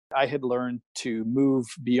I had learned to move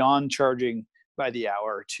beyond charging by the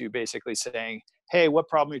hour to basically saying, hey, what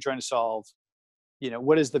problem are you trying to solve?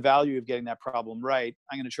 What is the value of getting that problem right?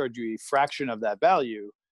 I'm going to charge you a fraction of that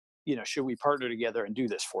value. Should we partner together and do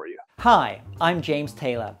this for you? Hi, I'm James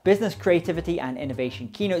Taylor, business creativity and innovation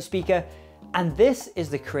keynote speaker, and this is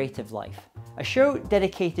The Creative Life, a show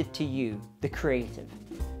dedicated to you, the creative.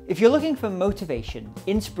 If you're looking for motivation,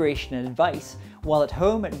 inspiration, and advice while at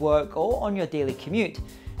home, at work, or on your daily commute,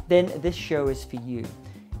 then this show is for you.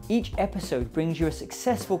 Each episode brings you a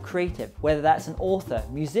successful creative, whether that's an author,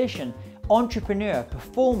 musician, entrepreneur,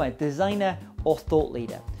 performer, designer, or thought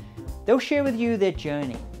leader. They'll share with you their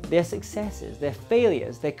journey, their successes, their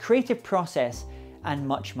failures, their creative process, and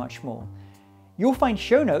much, much more. You'll find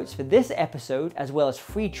show notes for this episode, as well as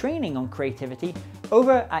free training on creativity,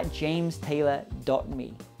 over at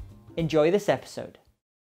jamestaylor.me. Enjoy this episode.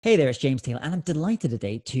 Hey there, it's James Taylor, and I'm delighted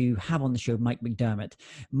today to have on the show Mike McDerment.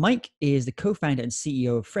 Mike is the co-founder and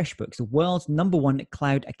CEO of Freshbooks, the world's #1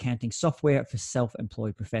 cloud accounting software for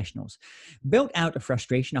self-employed professionals. Built out of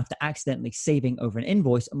frustration after accidentally saving over an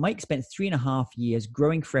invoice, Mike spent 3.5 years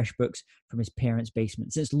growing Freshbooks from his parents'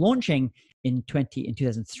 basement. Since launching in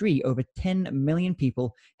 2003, over 10 million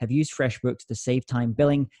people have used FreshBooks to save time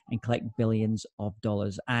billing and collect billions of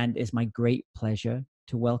dollars. And it's my great pleasure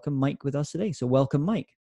to welcome Mike with us today. So welcome, Mike.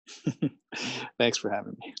 Thanks for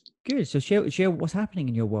having me. Good. So share what's happening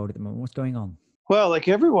in your world at the moment. What's going on? Well, like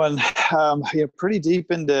everyone, pretty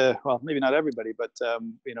deep into, well, maybe not everybody, but,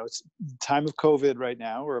 it's time of COVID right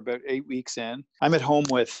now. We're about 8 weeks in. I'm at home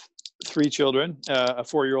with 3 children, a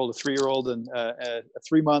 4-year-old, a 3-year-old, and a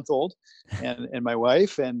 3-month-old, and my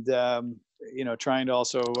wife, and, trying to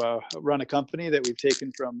also run a company that we've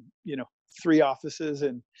taken from, 3 offices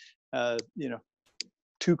and,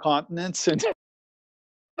 2 continents and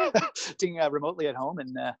being remotely at home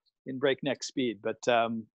and in breakneck speed. But,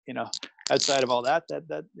 outside of all that,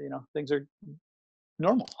 things are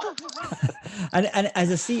normal. and as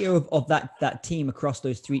a CEO of that team across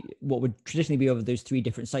those 3, what would traditionally be over those 3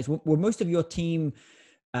 different sites, were most of your team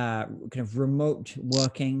kind of remote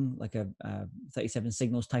working, like a 37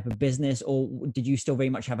 Signals type of business, or did you still very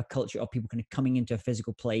much have a culture of people kind of coming into a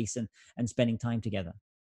physical place and spending time together?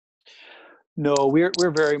 No,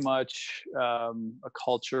 we're very much a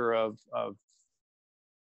culture of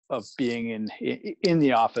being in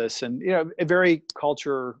the office, and a very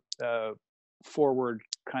culture forward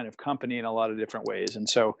kind of company in a lot of different ways. And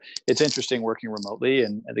so it's interesting working remotely.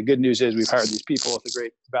 And the good news is we've hired these people with a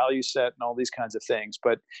great value set and all these kinds of things.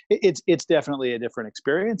 But it's definitely a different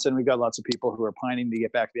experience, and we've got lots of people who are pining to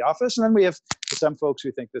get back to the office, and then we have some folks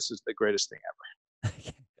who think this is the greatest thing ever.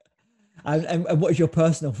 And what is your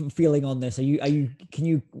personal feeling on this?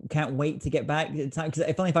 Can't wait to get back? Because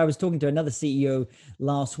if I was talking to another CEO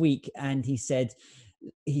last week, and he said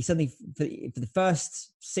he suddenly, for the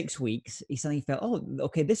first 6 weeks, he suddenly felt, oh,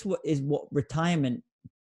 okay, this is what retirement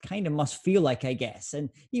kind of must feel like, I guess.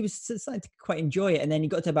 And he was starting to quite enjoy it. And then he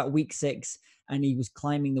got to about week 6, and he was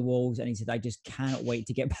climbing the walls, and he said, I just can't wait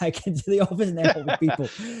to get back into the office and there with people.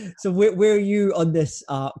 So where are you on this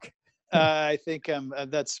arc? I think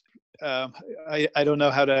that's. I don't know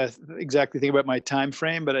how to exactly think about my time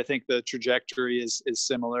frame, but I think the trajectory is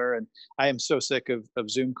similar. And I am so sick of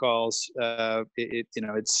Zoom calls.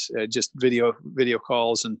 It's just video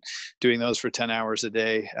calls and doing those for 10 hours a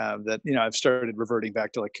day. That I've started reverting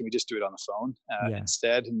back to, like, can we just do it on the phone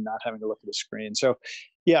instead, and not having to look at the screen? So,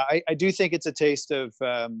 yeah, I do think it's a taste of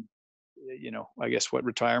I guess what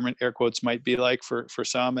retirement, air quotes, might be like for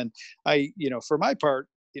some. And for my part,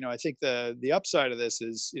 I think the upside of this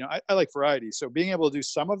is, I like variety. So being able to do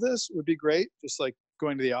some of this would be great. Just like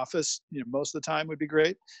going to the office, most of the time would be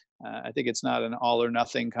great. I think it's not an all or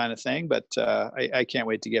nothing kind of thing, but I can't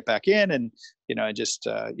wait to get back in and, just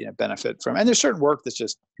benefit from. And there's certain work that's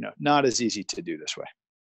just, not as easy to do this way.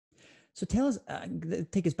 So tell us,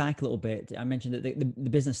 take us back a little bit. I mentioned that the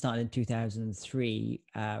business started in 2003.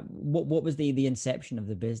 What was the inception of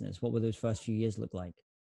the business? What were those first few years look like?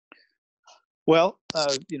 Well,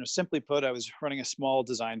 simply put, I was running a small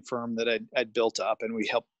design firm that I'd built up, and we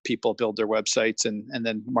helped people build their websites and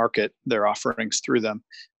then market their offerings through them.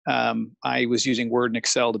 I was using Word and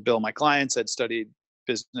Excel to bill my clients. I'd studied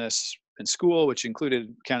business in school, which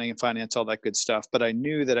included accounting and finance, all that good stuff. But I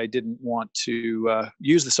knew that I didn't want to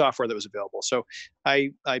use the software that was available. So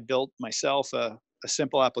I built myself a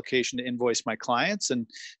simple application to invoice my clients, and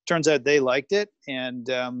turns out they liked it, and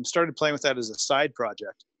started playing with that as a side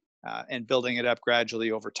project. And building it up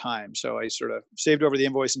gradually over time. So I sort of saved over the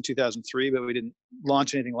invoice in 2003, but we didn't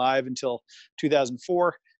launch anything live until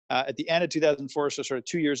 2004. At the end of 2004, so sort of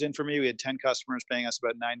 2 years in for me, we had 10 customers paying us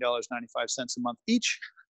about $9.95 a month each.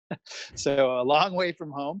 So a long way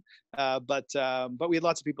from home, but we had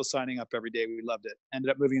lots of people signing up every day. We loved it.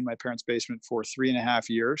 Ended up moving in my parents' basement for 3.5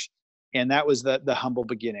 years, and that was the humble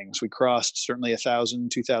beginnings. We crossed certainly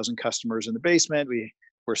 1,000, 2,000 customers in the basement. We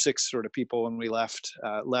were 6 sort of people when we left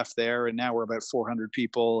there, and now we're about 400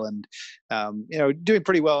 people, and doing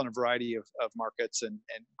pretty well in a variety of markets and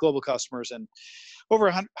global customers, and over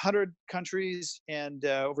 100 countries, and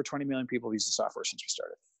over 20 million people use the software since we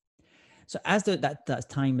started. So as that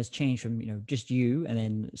time has changed from, just you and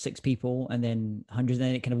then 6 people and then hundreds, and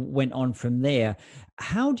then it kind of went on from there.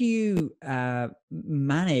 How do you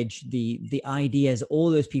manage the ideas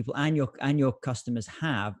all those people and your customers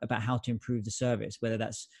have about how to improve the service, whether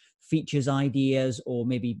that's features ideas or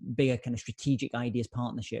maybe bigger kind of strategic ideas,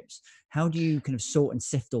 partnerships? How do you kind of sort and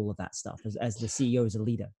sift all of that stuff as the CEO, as a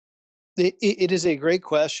leader? It is a great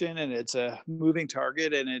question, and it's a moving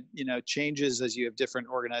target, and it changes as you have different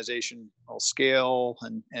organizational scale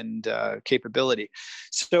and capability.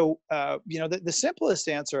 So the simplest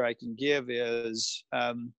answer I can give is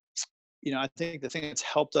I think the thing that's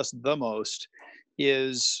helped us the most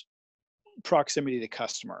is proximity to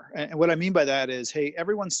customer. And what I mean by that is, hey,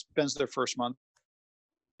 everyone spends their first month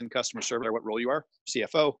in customer service, what role you are,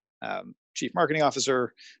 CFO, chief marketing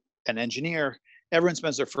officer, an engineer. Everyone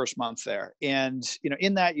spends their first month there. And,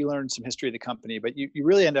 in that you learn some history of the company, but you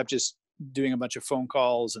really end up just doing a bunch of phone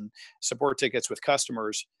calls and support tickets with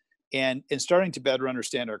customers and starting to better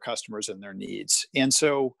understand our customers and their needs. And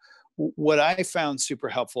so what I found super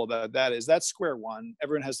helpful about that is that's square one.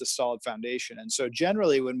 Everyone has this solid foundation. And so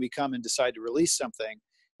generally when we come and decide to release something,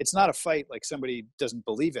 it's not a fight like somebody doesn't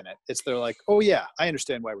believe in it. It's they're like, oh yeah, I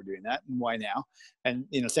understand why we're doing that and why now. And,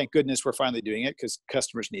 thank goodness we're finally doing it because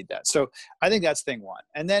customers need that. So I think that's thing one.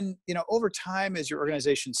 And then, over time, as your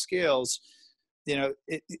organization scales,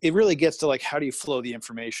 it really gets to like, how do you flow the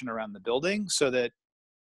information around the building so that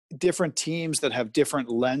different teams that have different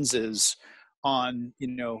lenses on,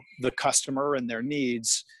 the customer and their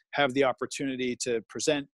needs have the opportunity to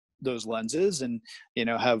present those lenses and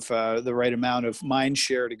have the right amount of mind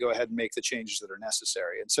share to go ahead and make the changes that are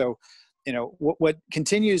necessary. And so what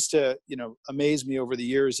continues to amaze me over the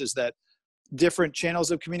years is that different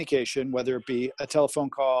channels of communication, whether it be a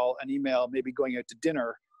telephone call, an email, maybe going out to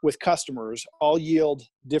dinner with customers, all yield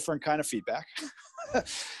different kind of feedback.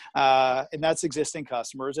 And that's existing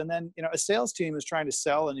customers. And then, a sales team is trying to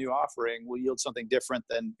sell a new offering will yield something different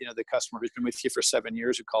than, the customer who's been with you for 7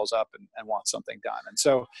 years who calls up and wants something done. And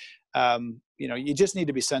so, you just need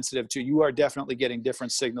to be sensitive to, you are definitely getting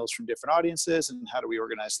different signals from different audiences, and how do we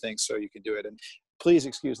organize things so you can do it. And please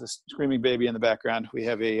excuse the screaming baby in the background. We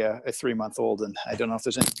have a 3-month-old, and I don't know if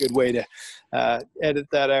there's any good way to edit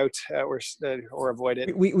that out or avoid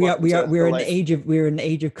it. We're in the age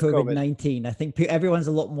of COVID-19. I think everyone's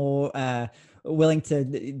a lot more willing to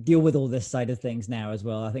deal with all this side of things now as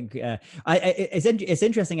well. I think it's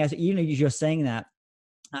interesting as you're saying that.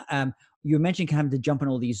 You mentioned having to jump on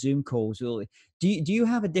all these Zoom calls. Do you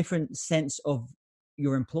have a different sense of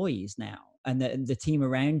your employees now and the team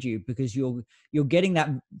around you, because you're getting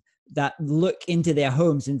that look into their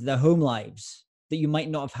homes, into their home lives that you might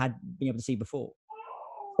not have been able to see before?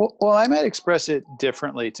 Well, I might express it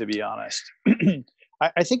differently, to be honest.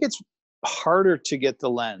 I think it's harder to get the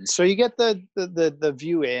lens. So you get the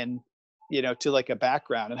view in, to like a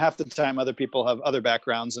background, and half the time other people have other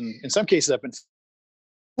backgrounds, and in some cases I've been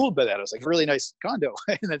fooled by that. I was like, really nice condo,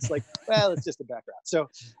 and it's like, well, it's just a background. So,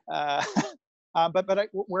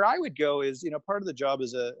 where I would go is, part of the job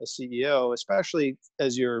as a CEO, especially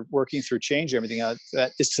as you're working through change and everything else,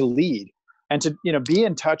 that is to lead and to, be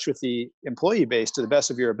in touch with the employee base to the best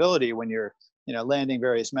of your ability when you're, landing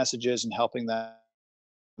various messages and helping them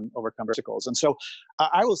overcome obstacles. And so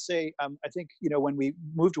I will say, I think, when we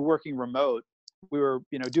moved to working remote, we were,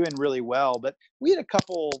 doing really well, but we had a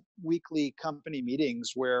couple weekly company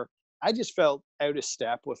meetings where I just felt out of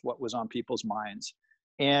step with what was on people's minds.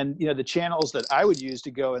 And, the channels that I would use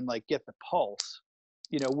to go and like get the pulse,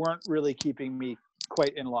 weren't really keeping me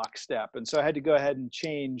quite in lockstep. And so I had to go ahead and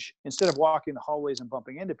change, instead of walking the hallways and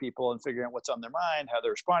bumping into people and figuring out what's on their mind, how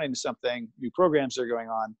they're responding to something, new programs that are going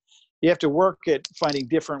on. You have to work at finding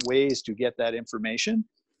different ways to get that information.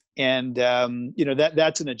 And,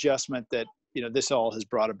 that's an adjustment that, this all has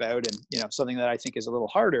brought about, and, something that I think is a little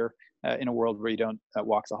harder in a world where you don't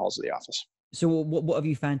walk the halls of the office. So what have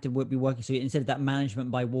you found to be working? So instead of that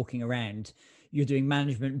management by walking around, you're doing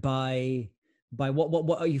management by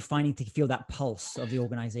what are you finding to feel that pulse of the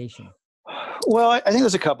organization? Well, I think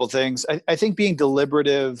there's a couple things. I think being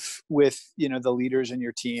deliberative with, the leaders in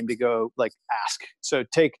your team to go like ask. So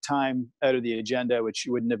take time out of the agenda, which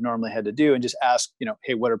you wouldn't have normally had to do, and just ask,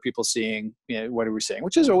 hey, what are people seeing? What are we saying?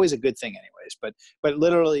 Which is always a good thing anyways. But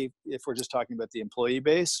literally, if we're just talking about the employee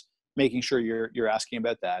base, making sure you're asking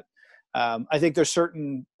about that. I think there's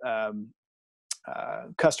certain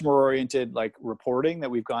customer oriented like reporting that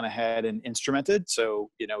we've gone ahead and instrumented. So,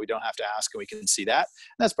 we don't have to ask and we can see that.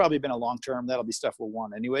 And that's probably been a long term, that'll be stuff we'll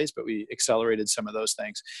want anyways, but we accelerated some of those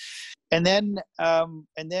things. And then, I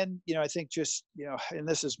think just, and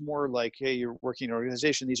this is more like, hey, you're working in an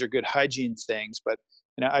organization, these are good hygiene things, but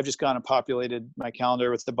I've just gone and populated my calendar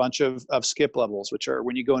with a bunch of skip levels, which are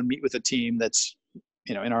when you go and meet with a team that's,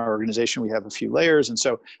 in our organization, we have a few layers. And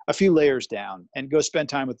so a few layers down and go spend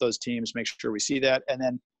time with those teams, make sure we see that. And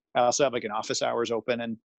then I also have like an office hours open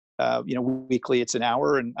and, weekly it's an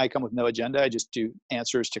hour and I come with no agenda. I just do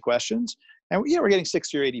answers to questions and, we're getting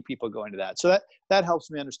 60 or 80 people going to that. So that helps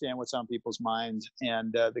me understand what's on people's minds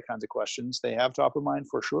and the kinds of questions they have top of mind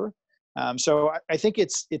for sure. So I think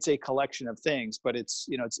it's a collection of things, but it's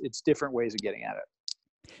different ways of getting at it.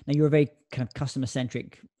 Now, you're a very kind of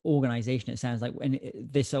customer-centric organization, it sounds like, and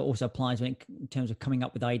this also applies in terms of coming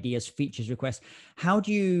up with ideas, features, requests. How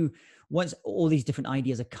do you, once all these different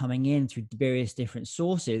ideas are coming in through various different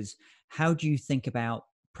sources, how do you think about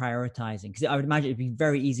prioritizing? Because I would imagine it'd be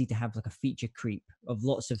very easy to have like a feature creep of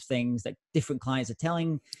lots of things that different clients are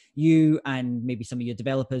telling you, and maybe some of your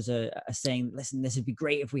developers are saying, listen, this would be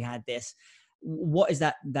great if we had this. What is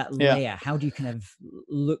that layer? How do you kind of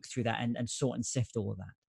look through that and sort and sift all of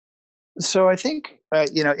that? So I think,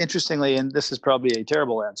 interestingly, and this is probably a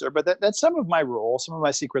terrible answer, but that's some of my role, some of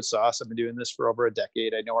my secret sauce. I've been doing this for over a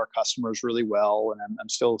decade. I know our customers really well, and I'm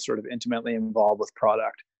still sort of intimately involved with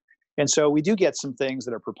product. And so we do get some things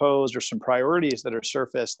that are proposed or some priorities that are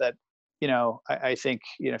surfaced that, I think,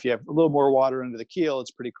 if you have a little more water under the keel,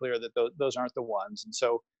 it's pretty clear that those aren't the ones. And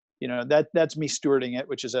so, that's me stewarding it,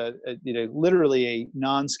 which is literally a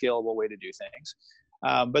non-scalable way to do things.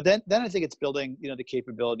 But then I think it's building, the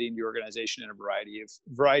capability in your organization in a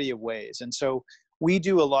variety of ways. And so we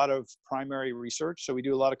do a lot of primary research. So we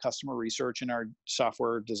do a lot of customer research in our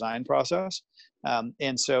software design process.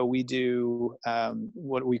 And so we do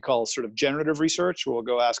what we call sort of generative research. We'll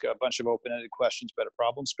go ask a bunch of open-ended questions about a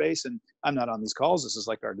problem space. And I'm not on these calls. This is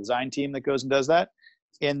like our design team that goes and does that.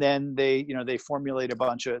 And then they formulate a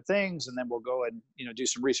bunch of things, and then we'll go and, do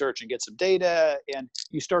some research and get some data. And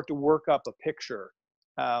you start to work up a picture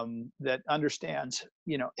that understands,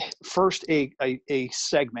 first a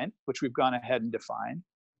segment, which we've gone ahead and defined,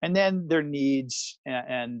 and then their needs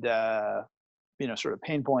and sort of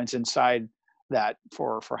pain points inside that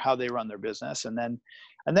for how they run their business. And then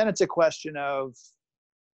it's a question of,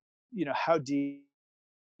 how deep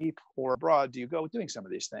or broad do you go with doing some of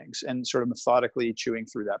these things, and sort of methodically chewing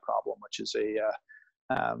through that problem, which is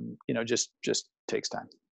just takes time.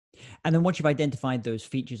 And then once you've identified those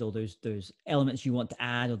features or those elements you want to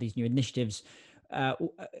add or these new initiatives,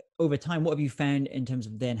 over time, what have you found in terms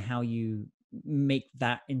of then how you make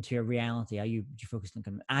that into a reality? Do you focus on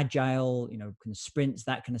kind of agile, kind of sprints,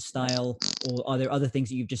 that kind of style, or are there other things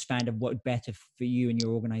that you've just found have worked better for you and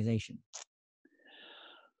your organization?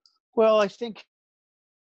 Well, I think,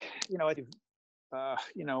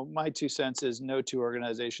 my 2 cents is no two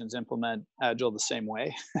organizations implement Agile the same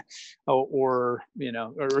way, or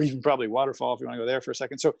even probably waterfall if you want to go there for a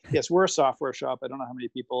second. So yes, we're a software shop. I don't know how many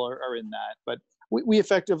people are in that, but we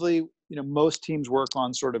effectively, most teams work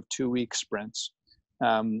on sort of 2-week sprints.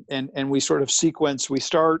 And we sort of sequence, we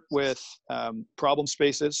start with problem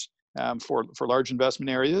spaces for large investment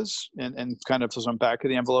areas and kind of some back of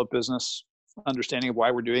the envelope business understanding of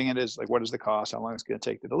why we're doing it is like, what is the cost, how long it's going to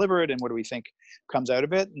take to deliver it, and what do we think comes out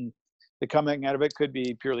of it. And the coming out of it could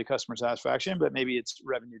be purely customer satisfaction, but maybe it's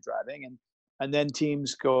revenue driving. And then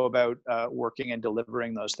teams go about working and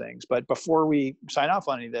delivering those things. But before we sign off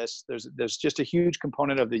on any of this, there's just a huge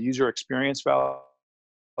component of the user experience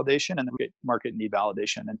validation and the market need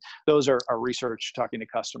validation. And those are research, talking to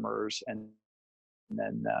customers, and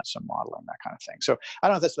then some modeling, that kind of thing. So I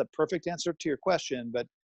don't know if that's the perfect answer to your question, but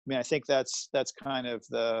I mean, I think that's kind of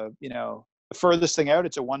the furthest thing out.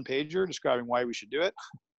 It's a 1-pager describing why we should do it.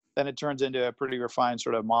 Then it turns into a pretty refined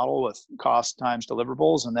sort of model with cost times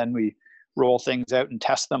deliverables. And then we roll things out and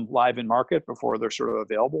test them live in market before they're sort of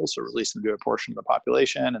available. So release them to a portion of the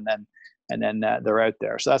population, and then they're out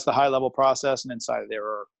there. So that's the high level process. And inside of there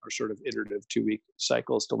are sort of iterative 2-week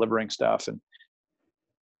cycles delivering stuff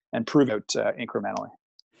and prove out incrementally.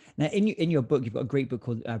 Now, in your book, you've got a great book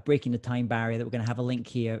called Breaking the Time Barrier that we're going to have a link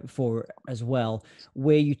here for as well,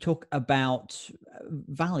 where you talk about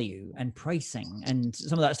value and pricing and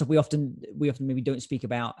some of that stuff we often maybe don't speak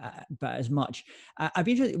about as much. I'd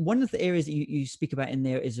be interested. One of the areas that you speak about in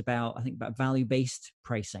there is about, I think, about value-based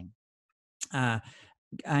pricing.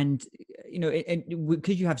 And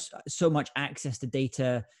because you have so much access to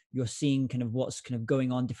data, you're seeing kind of what's kind of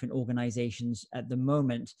going on different organizations at the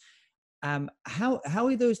moment. How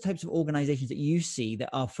are those types of organizations that you see that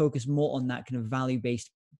are focused more on that kind of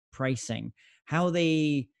value-based pricing, how are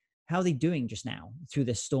they doing just now through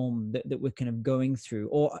this storm that we're kind of going through?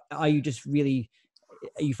 Or are you just really,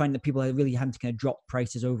 you find that people are really having to kind of drop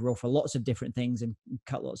prices overall for lots of different things and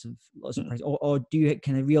cut lots of prices? Or do you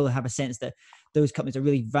kind of really have a sense that those companies are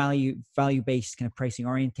really value-based kind of pricing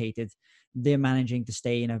orientated? They're managing to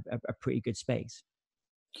stay in a pretty good space.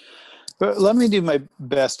 But let me do my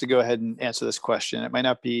best to go ahead and answer this question. It might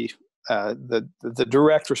not be the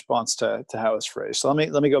direct response to how it's phrased. So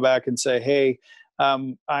let me go back and say, hey,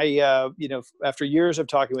 after years of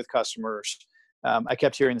talking with customers, I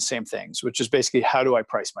kept hearing the same things, which is basically, how do I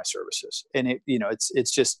price my services? And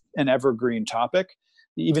it's just an evergreen topic,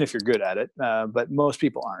 even if you're good at it. But most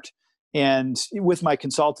people aren't. And with my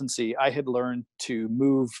consultancy, I had learned to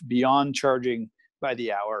move beyond charging by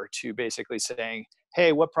the hour to basically saying,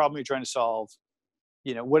 hey, what problem are you trying to solve?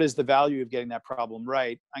 What is the value of getting that problem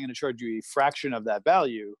right? I'm going to charge you a fraction of that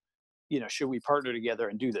value. Should we partner together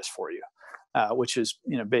and do this for you? Which is,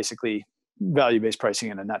 basically value-based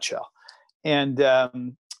pricing in a nutshell. And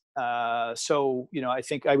so, I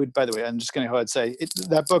think I would, by the way, I'm just going to go ahead and say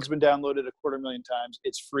that book's been downloaded 250,000 times.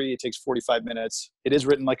 It's free. It takes 45 minutes. It is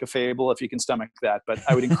written like a fable, if you can stomach that, but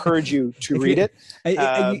I would encourage you to read it.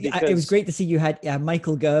 It was great to see you had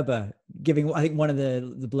Michael Gerber giving, I think, one of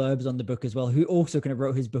the blurbs on the book as well, who also kind of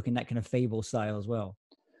wrote his book in that kind of fable style as well.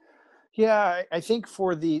 Yeah, I think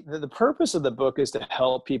for the purpose of the book is to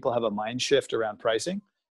help people have a mind shift around pricing,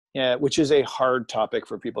 which is a hard topic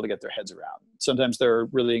for people to get their heads around. Sometimes they're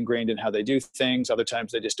really ingrained in how they do things. Other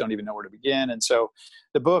times they just don't even know where to begin. And so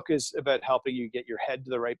the book is about helping you get your head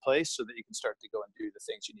to the right place so that you can start to go and do the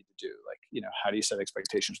things you need to do. Like, how do you set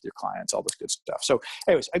expectations with your clients, all this good stuff. So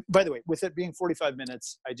anyways, by the way, with it being 45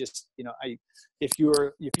 minutes, I just, if you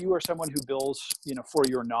are someone who bills, for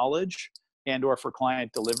your knowledge and or for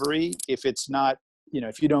client delivery, if it's not,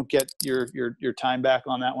 if you don't get your time back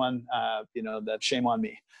on that one, that shame on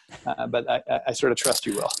me. But I sort of trust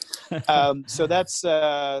you will. So that's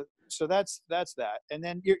that. And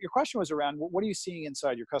then your question was around, what are you seeing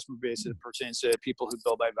inside your customer base as it pertains to people who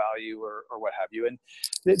bill by value or what have you? And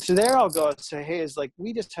so there I'll go and say, hey, is like,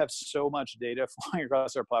 we just have so much data flying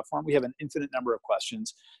across our platform. We have an infinite number of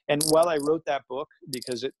questions. And while I wrote that book,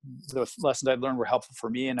 because the lessons I've learned were helpful for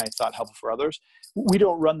me and I thought helpful for others, we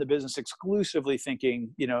don't run the business exclusively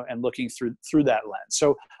thinking, and looking through that lens.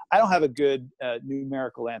 So I don't have a good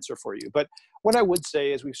numerical answer for you. But what I would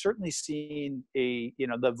say is we've certainly seen the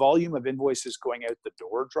volume of invoices going out the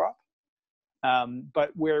door drop.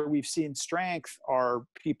 But where we've seen strength are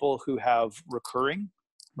people who have recurring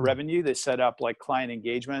revenue. They set up like client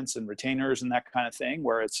engagements and retainers and that kind of thing,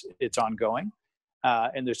 where it's ongoing.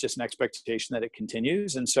 And there's just an expectation that it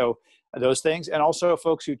continues. And so those things, and also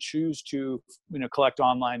folks who choose to, collect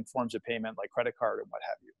online forms of payment like credit card and what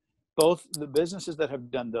have you. Both the businesses that have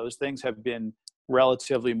done those things have been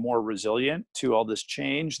relatively more resilient to all this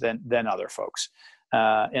change than other folks.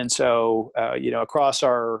 And so, across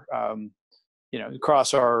our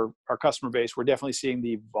customer base, we're definitely seeing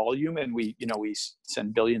the volume, and we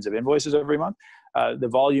send billions of invoices every month. The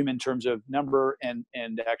volume in terms of number and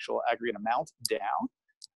actual aggregate amount down,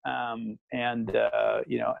 and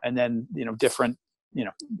then different,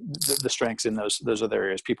 the strengths in those other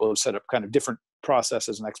areas. People have set up kind of different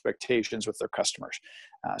processes and expectations with their customers.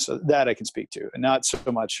 So that I can speak to, and not so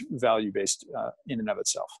much value-based in and of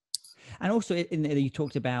itself. And also, you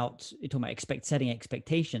talked about setting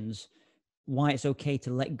expectations. Why it's okay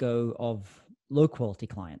to let go of low-quality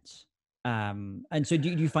clients. And so, do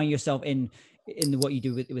you find yourself in what you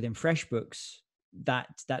do within FreshBooks that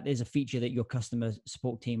is a feature that your customer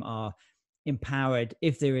support team are empowered,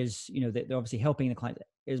 if there is, they're obviously helping the client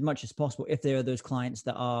as much as possible. If there are those clients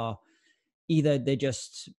that are either they're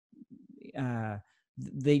just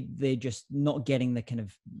they're just not getting the kind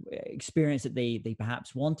of experience that they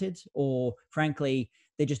perhaps wanted, or frankly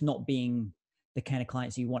they're just not being the kind of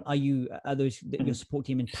clients you want, are those your support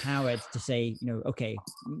team empowered to say, okay,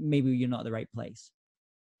 maybe you're not at the right place?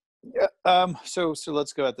 Yeah. So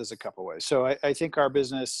let's go at this a couple ways. So I think our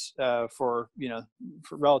business, for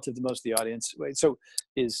relative to most of the audience, so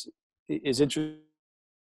is interesting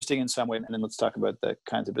in some way. And then let's talk about the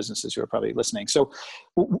kinds of businesses who are probably listening. So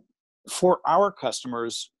for our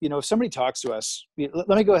customers, if somebody talks to us, let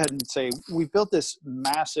me go ahead and say, we built this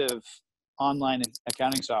massive online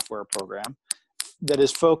accounting software program that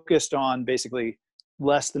is focused on basically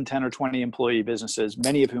less than 10 or 20 employee businesses,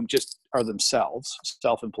 many of whom just are themselves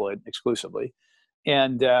self-employed exclusively.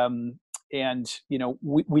 And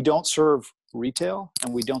we don't serve retail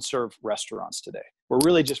and we don't serve restaurants today. We're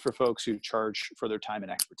really just for folks who charge for their time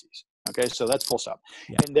and expertise. Okay, so that's full stop.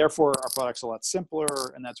 Yeah. And therefore, our product's a lot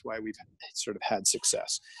simpler, and that's why we've sort of had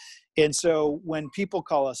success. And so when people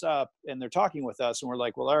call us up and they're talking with us and we're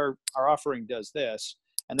like, well, our offering does this,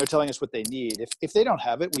 and they're telling us what they need. If they don't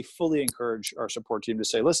have it, we fully encourage our support team to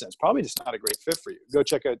say, listen, it's probably just not a great fit for you. Go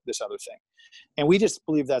check out this other thing. And we just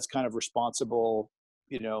believe that's kind of responsible.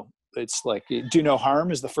 It's like do no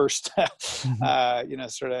harm is the first,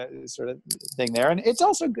 sort of thing there. And it's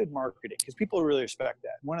also good marketing because people really respect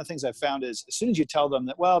that. One of the things I've found is as soon as you tell them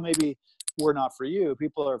that, well, maybe we're not for you,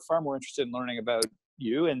 people are far more interested in learning about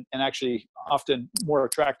you and actually often more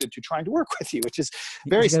attracted to trying to work with you, which is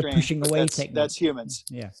very strange. Pushing away that's humans.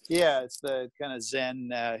 Yeah. It's the kind of Zen,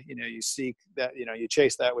 you seek that, you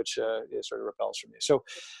chase that which sort of repels from you.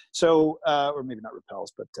 So or maybe not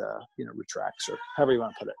repels, but retracts or however you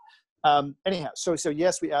want to put it. Anyhow, so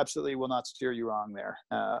yes, we absolutely will not steer you wrong there.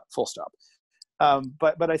 Full stop.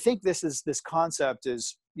 But I think this concept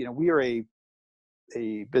is, we are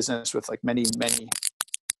a business with like many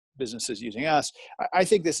businesses using us. I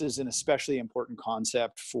think this is an especially important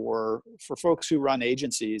concept for folks who run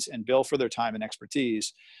agencies and bill for their time and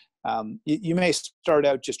expertise. You may start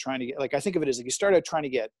out just trying to get, I think of it as like you start out trying to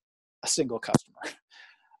get a single customer,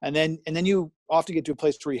 and then you often get to a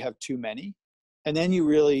place where you have too many, and then you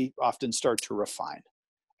really often start to refine,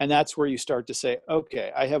 and that's where you start to say,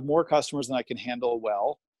 okay, I have more customers than I can handle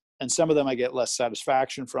well. And some of them I get less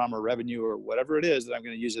satisfaction from or revenue or whatever it is that I'm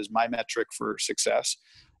going to use as my metric for success.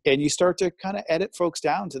 And you start to kind of edit folks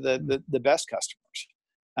down to the best customers.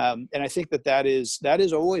 And I think that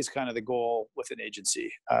is always kind of the goal with an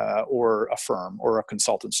agency or a firm or a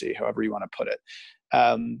consultancy, however you want to put it.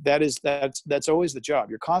 That's always the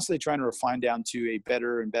job. You're constantly trying to refine down to a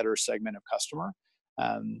better and better segment of customer.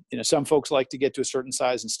 Some folks like to get to a certain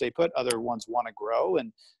size and stay put. Other ones want to grow.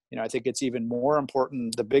 And I think it's even more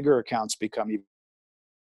important. The bigger accounts become even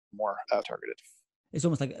more targeted. It's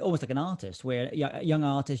almost like an artist, where a young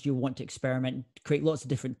artist, you want to experiment, create lots of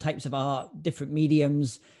different types of art, different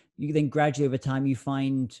mediums. You then gradually over time, you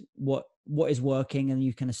find what is working, and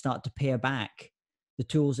you kind of start to pare back the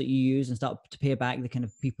tools that you use and start to pare back the kind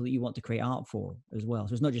of people that you want to create art for as well.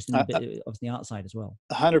 So it's not just obviously the art side as well.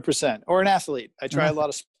 100%. Or an athlete. I try a lot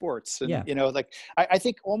of sports, and I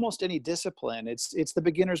think almost any discipline, it's the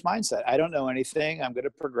beginner's mindset. I don't know anything. I'm going to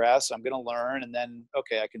progress. I'm going to learn, and then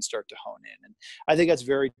I can start to hone in. And I think that's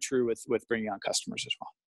very true with bringing on customers as well.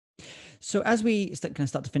 So as we start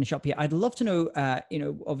to finish up here, I'd love to know,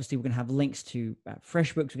 obviously we're going to have links to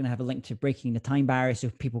FreshBooks. We're going to have a link to Breaking the Time Barrier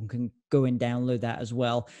so people can go and download that as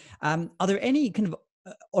well. Are there any kind of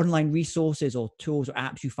online resources or tools or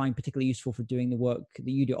apps you find particularly useful for doing the work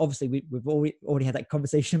that you do? Obviously, we've already had that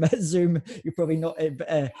conversation about Zoom. You're probably not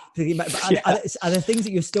thinking about, but are there things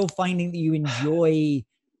that you're still finding that you enjoy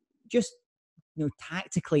just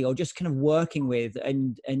tactically, or just kind of working with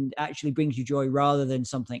and actually brings you joy, rather than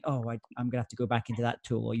something, I'm gonna have to go back into that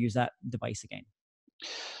tool or use that device again?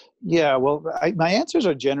 Yeah, well, my answers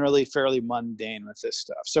are generally fairly mundane with this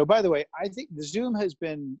stuff. So by the way, I think the Zoom has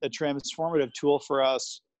been a transformative tool for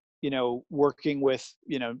us, working with,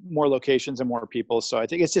 more locations and more people. So I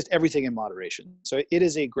think it's just everything in moderation. So it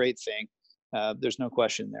is a great thing. There's no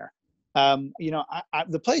question there.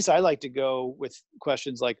 The place I like to go with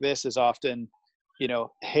questions like this is often,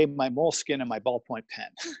 hey, my moleskin and my ballpoint pen,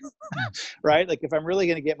 right? Like if I'm really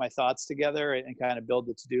going to get my thoughts together and kind of build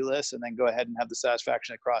the to-do list and then go ahead and have the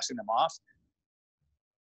satisfaction of crossing them off,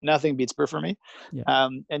 nothing beats paper for me. Yeah.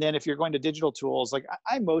 And then if you're going to digital tools, like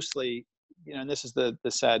I mostly, and this is the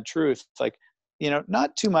sad truth, like,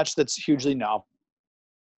 not too much that's hugely novel.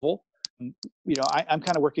 I'm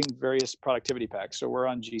kind of working various productivity packs. So we're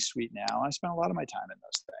on G Suite now. I spend a lot of my time in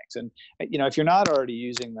those things. And, if you're not already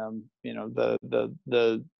using them,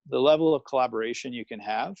 the level of collaboration you can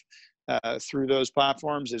have through those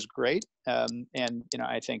platforms is great. And,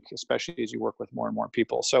 I think especially as you work with more and more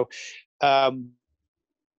people. So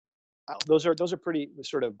those are pretty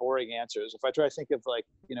sort of boring answers. If I try to think of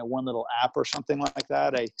one little app or something like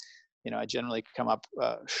that, I generally come up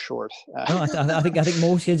short. No, I think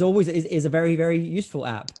Moleskin's always is a very, very useful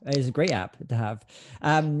app. It's a great app to have.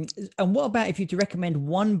 And what about if you to recommend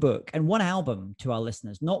one book and one album to our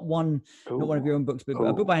listeners? Not one of your own books, but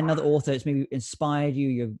a book by another author that's maybe inspired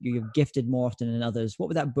you. You've gifted more often than others. What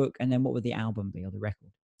would that book and then what would the album be or the record?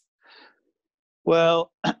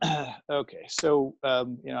 Well, okay. So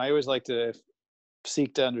I always like to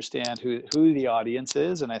seek to understand who the audience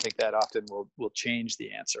is, and I think that often will change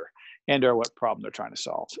the answer and/or what problem they're trying to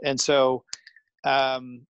solve. And so,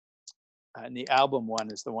 and the album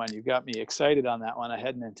one is the one you got me excited on. That one I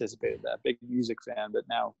hadn't anticipated that. Big music fan, but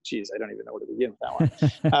now, geez, I don't even know where to begin with that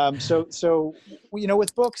one. So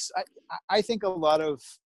with books, I think a lot of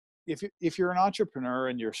if you're an entrepreneur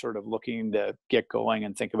and you're sort of looking to get going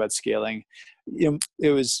and think about scaling,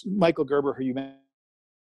 it was Michael Gerber, who you mentioned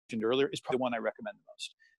earlier, is probably the one I recommend the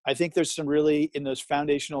most. I think there's some really, in those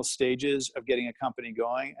foundational stages of getting a company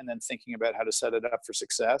going and then thinking about how to set it up for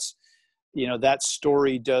success, that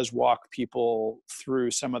story does walk people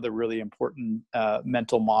through some of the really important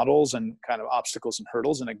mental models and kind of obstacles and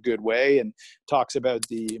hurdles in a good way, and talks about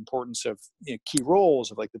the importance of key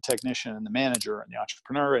roles of like the technician and the manager and the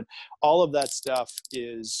entrepreneur, and all of that stuff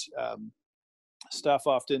is stuff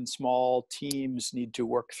often small teams need to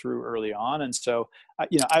work through early on. And so,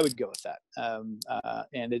 I would go with that.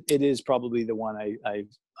 And it is probably the one I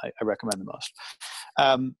recommend the most.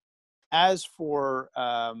 As for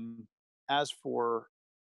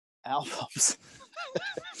albums,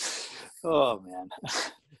 oh man.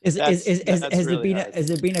 Has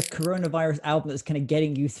there been a coronavirus album that's kind of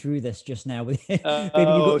getting you through this just now? Maybe you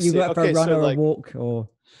go out for a run or a walk or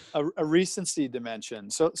a recency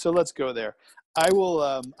dimension. So let's go there. I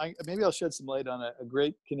will. Maybe I'll shed some light on a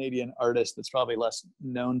great Canadian artist that's probably less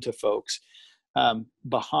known to folks,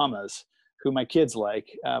 Bahamas, who my kids like,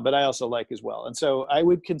 but I also like as well. And so I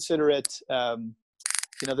would consider it.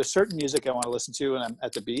 There's certain music I want to listen to when I'm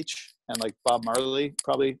at the beach, and like Bob Marley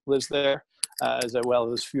probably lives there, as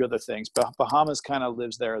well as a few other things. But Bahamas kind of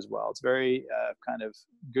lives there as well. It's very kind of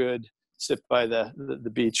good, sit by the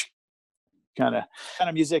beach kind of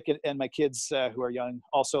music, and my kids who are young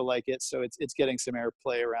also like it, so it's getting some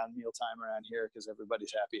airplay around mealtime around here because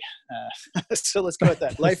everybody's happy. So let's go with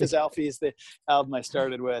that. Life is Alfie is the album I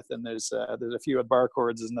started with, and there's a few at Bar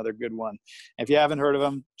Chords is another good one. If you haven't heard of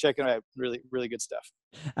them, check it out. Really, really good stuff.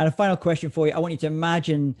 And a final question for you. I want you to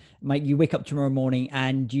imagine, Mike, you wake up tomorrow morning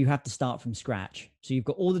and you have to start from scratch. So you've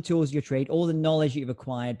got all the tools of your trade, all the knowledge that you've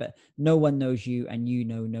acquired, but no one knows you and you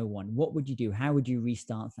know no one. What would you do? How would you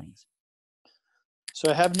restart things?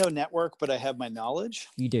 So I have no network, but I have my knowledge.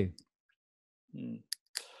 You do.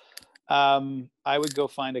 I would go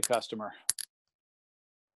find a customer.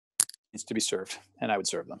 Needs to be served, and I would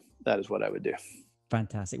serve them. That is what I would do.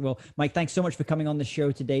 Fantastic. Well, Mike, thanks so much for coming on the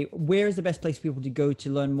show today. Where is the best place for people to go to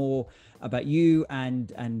learn more about you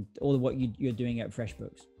and all of what you're doing at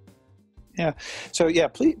Freshbooks? Yeah. So yeah,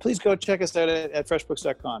 please go check us out at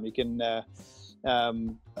freshbooks.com. You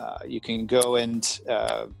can go and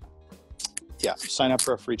sign up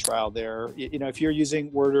for a free trial there. If you're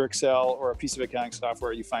using Word or Excel or a piece of accounting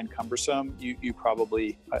software you find cumbersome, you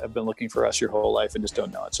probably have been looking for us your whole life and just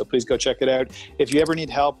don't know it. So please go check it out. If you ever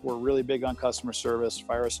need help, we're really big on customer service.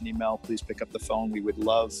 Fire us an email. Please pick up the phone. We would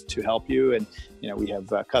love to help you. And, we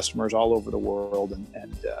have customers all over the world, and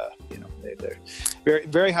they're very,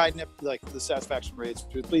 very high, like the satisfaction rates.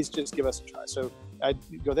 Please just give us a try. So I'd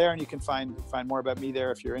go there, and you can find more about me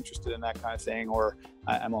there if you're interested in that kind of thing. Or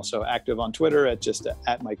I'm also active on Twitter at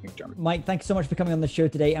Mike McDerment. Mike, thanks so much for coming on the show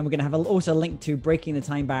today. And we're going to have also a link to Breaking the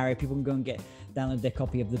Time Barrier. People can go and download their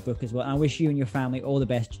copy of the book as well. And I wish you and your family all the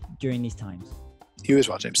best during these times. You as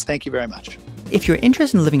well, James. Thank you very much. If you're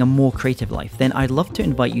interested in living a more creative life, then I'd love to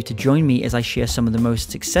invite you to join me as I share some of the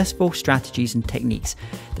most successful strategies and techniques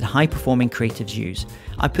that high-performing creatives use.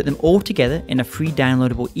 I put them all together in a free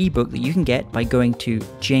downloadable ebook that you can get by going to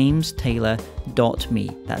jamestaylor.me.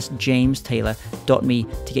 That's jamestaylor.me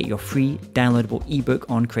to get your free downloadable ebook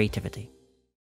on creativity.